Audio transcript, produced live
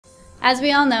As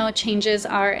we all know, changes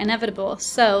are inevitable,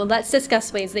 so let's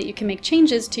discuss ways that you can make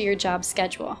changes to your job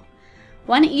schedule.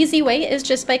 One easy way is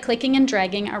just by clicking and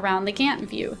dragging around the Gantt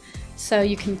view. So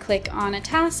you can click on a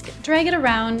task, drag it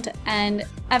around, and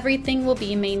everything will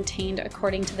be maintained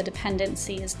according to the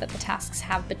dependencies that the tasks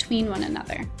have between one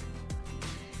another.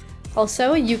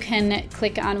 Also, you can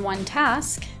click on one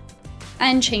task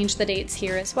and change the dates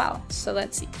here as well. So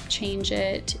let's change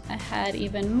it ahead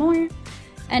even more.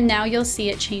 And now you'll see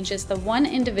it changes the one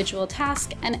individual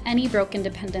task and any broken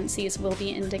dependencies will be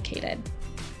indicated.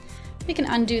 We can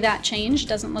undo that change.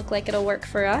 Doesn't look like it'll work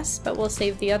for us, but we'll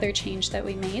save the other change that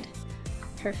we made.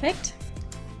 Perfect.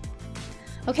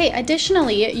 Okay,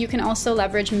 additionally, you can also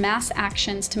leverage mass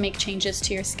actions to make changes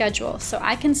to your schedule. So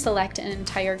I can select an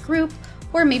entire group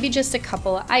or maybe just a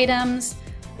couple of items,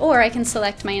 or I can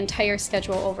select my entire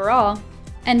schedule overall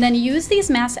and then use these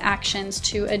mass actions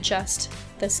to adjust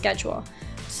the schedule.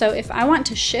 So if I want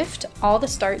to shift all the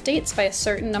start dates by a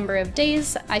certain number of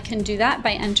days, I can do that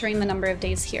by entering the number of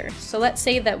days here. So let's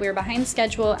say that we're behind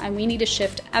schedule and we need to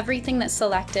shift everything that's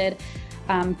selected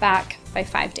back by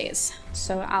 5 days.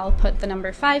 So I'll put the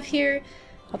number 5 here,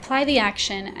 apply the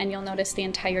action, and you'll notice the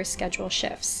entire schedule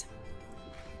shifts.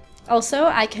 Also,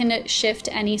 I can shift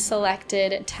any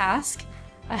selected task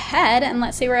ahead, and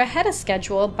let's say we're ahead of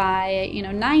schedule by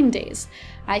 9 days.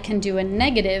 I can do a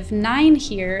 -9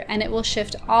 here and it will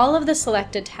shift all of the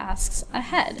selected tasks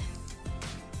ahead.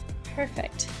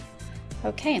 Perfect.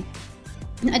 Okay.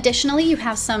 Additionally, you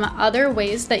have some other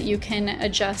ways that you can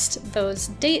adjust those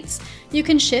dates. You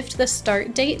can shift the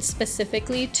start date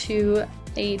specifically to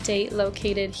a date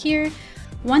located here.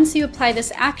 Once you apply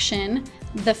this action,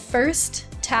 the first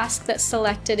task that's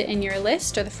selected in your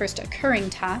list, or the first occurring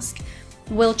task,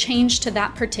 will change to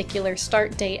that particular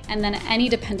start date, and then any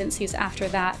dependencies after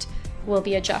that will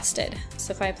be adjusted.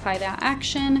 So if I apply that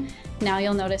action, now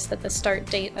you'll notice that the start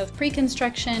date of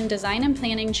pre-construction, design, and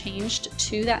planning changed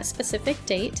to that specific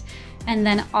date, and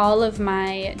then all of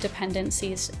my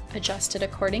dependencies adjusted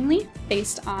accordingly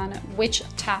based on which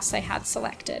tasks I had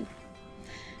selected.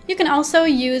 You can also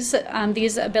use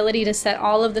these ability to set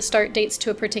all of the start dates to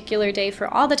a particular day for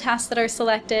all the tasks that are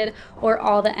selected, or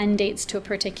all the end dates to a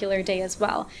particular day as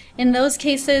well. In those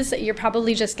cases, you're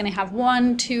probably just going to have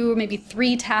 1, 2, maybe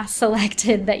 3 tasks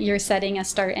selected that you're setting a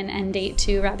start and end date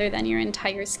to rather than your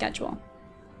entire schedule.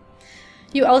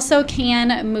 You also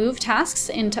can move tasks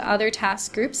into other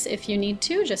task groups if you need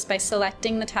to, just by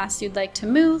selecting the tasks you'd like to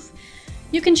move.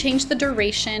 You can change the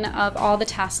duration of all the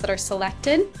tasks that are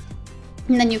selected.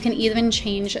 And then you can even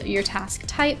change your task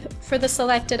type for the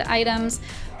selected items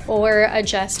or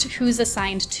adjust who's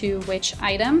assigned to which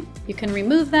item. You can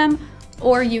remove them,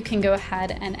 or you can go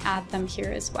ahead and add them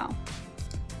here as well.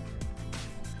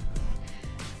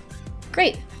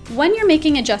 Great. When you're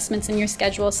making adjustments in your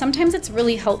schedule, sometimes it's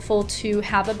really helpful to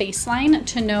have a baseline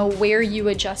to know where you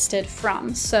adjusted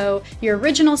from. So your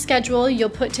original schedule you'll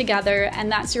put together,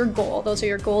 and that's your goal. Those are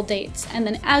your goal dates. And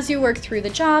then as you work through the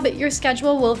job, your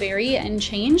schedule will vary and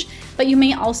change, but you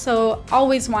may also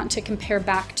always want to compare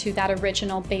back to that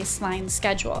original baseline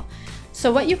schedule.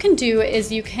 So what you can do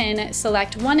is you can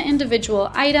select one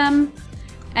individual item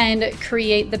and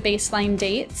create the baseline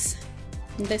dates.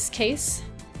 In this case,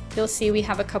 you'll see we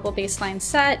have a couple baselines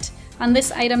set. On this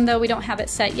item though, we don't have it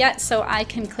set yet, so I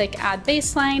can click Add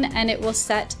Baseline and it will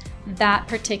set that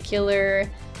particular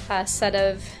set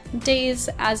of days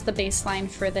as the baseline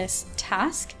for this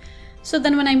task. So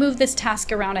then when I move this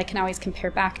task around, I can always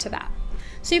compare back to that.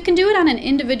 So you can do it on an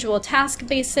individual task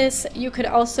basis. You could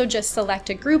also just select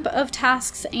a group of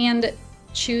tasks and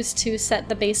choose to set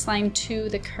the baseline to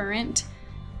the current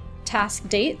task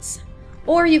dates.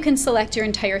 Or you can select your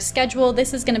entire schedule.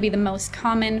 This is going to be the most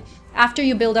common. After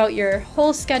you build out your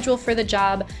whole schedule for the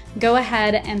job, go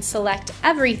ahead and select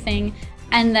everything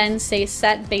and then say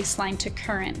set baseline to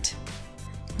current.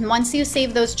 And once you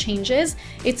save those changes,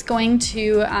 it's going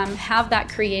to have that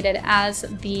created as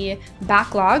the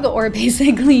backlog, or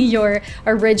basically your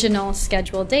original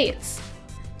schedule dates.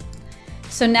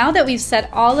 So now that we've set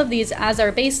all of these as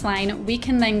our baseline, we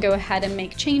can then go ahead and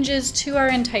make changes to our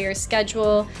entire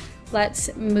schedule.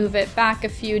 Let's move it back a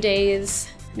few days.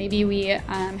 Maybe we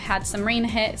had some rain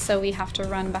hit, so we have to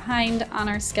run behind on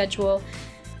our schedule.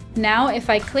 Now, if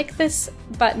I click this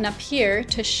button up here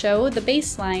to show the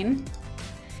baseline,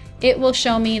 it will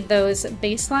show me those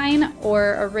baseline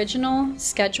or original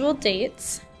scheduled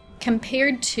dates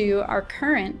compared to our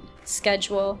current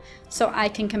schedule, so I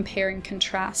can compare and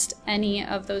contrast any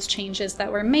of those changes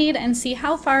that were made and see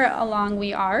how far along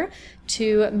we are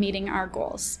to meeting our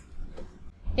goals.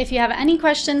 If you have any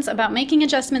questions about making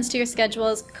adjustments to your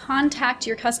schedules, contact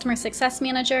your customer success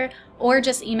manager or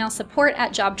just email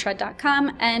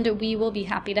support@jobtread.com and we will be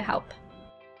happy to help.